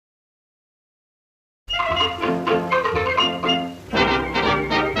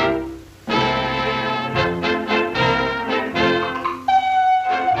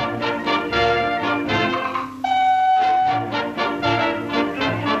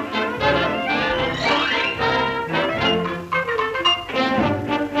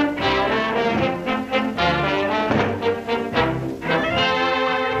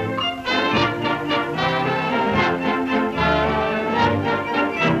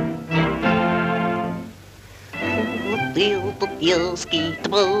Deal to the ski to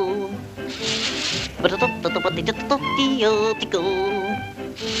bone. But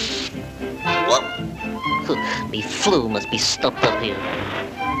whoa! Me flu must be stuffed up here.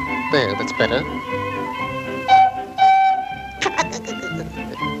 There, that's better.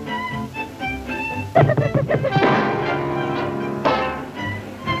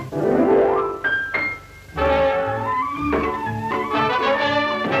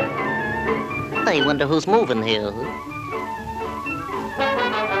 I wonder who's moving here.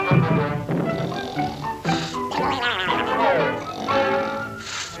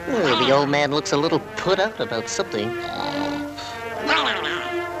 Well, the old man looks a little put out about something.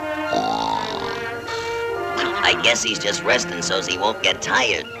 I guess he's just resting so's he won't get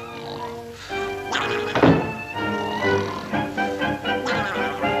tired.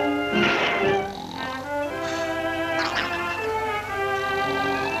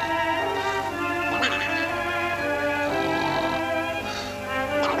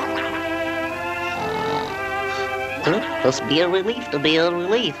 Must be a relief to be a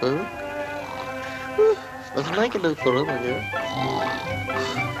relief, huh? Nothing I can do for him, I guess.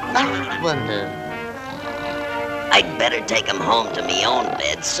 I wonder. I'd better take him home to me own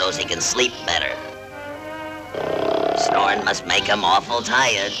bed so's he can sleep better. Snoring must make him awful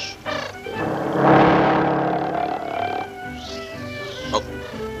tired. Oh.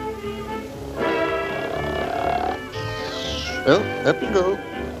 Well, up you go.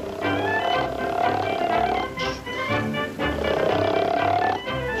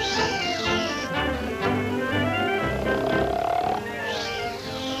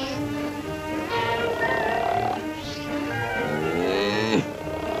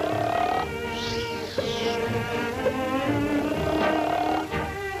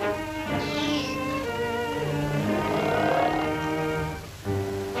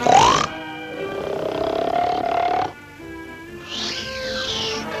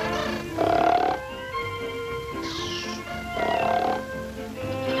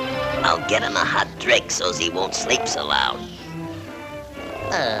 I'll get him a hot drink so's he won't sleep so loud.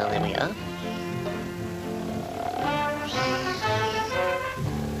 There we are.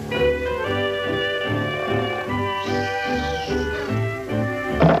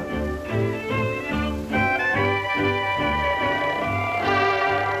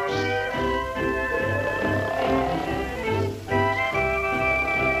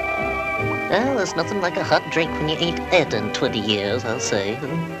 Well, there's nothing like a hot drink when you ain't ate in 20 years, I'll say.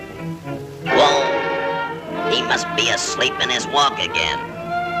 Whoa! He must be asleep in his walk again.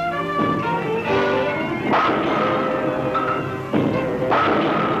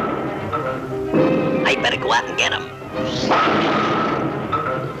 I better go out and get him.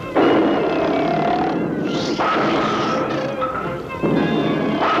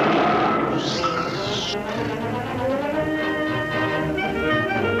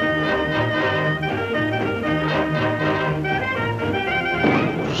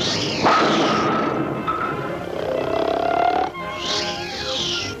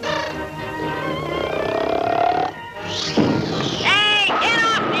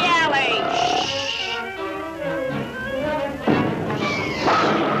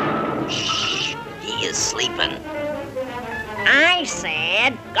 Sleeping. I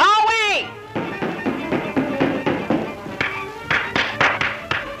said, go away!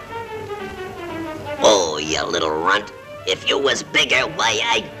 Oh, you little runt. If you was bigger,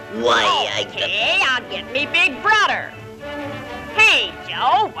 Okay, I'll get me big brother. Hey,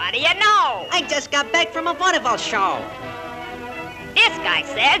 Joe, what do you know? I just got back from a vaudeville show. This guy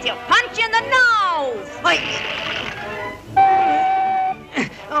says you'll punch in the nose.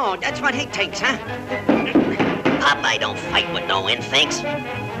 Oh, that's what he thinks, huh? Popeye don't fight with no infinks.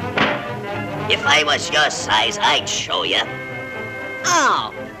 If I was your size, I'd show you.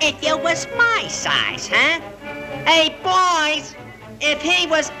 Oh, if you was my size, huh? Hey, boys, if he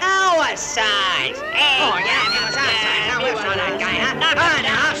was our size. Hey, Oh, yeah, if he was our size. Now, we'll show that guy, huh? Knock Oh, him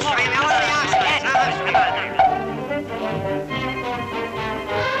now, I'll show him. I'll be our size. Come on.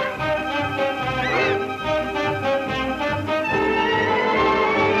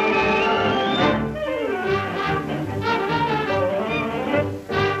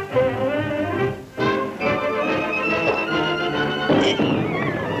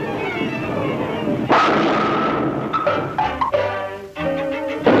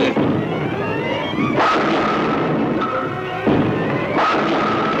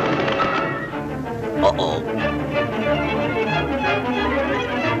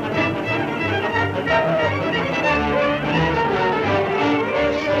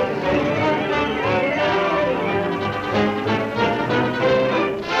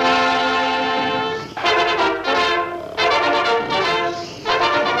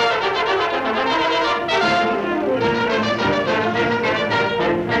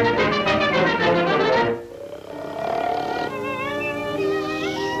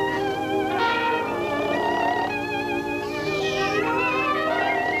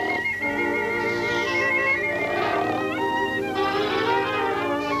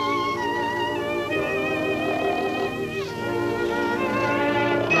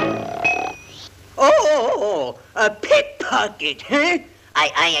 rascal, a pickpocket, huh?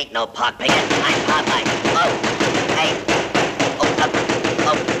 I ain't no pickpocket. I'm Popeye. Oh, hey. Oh,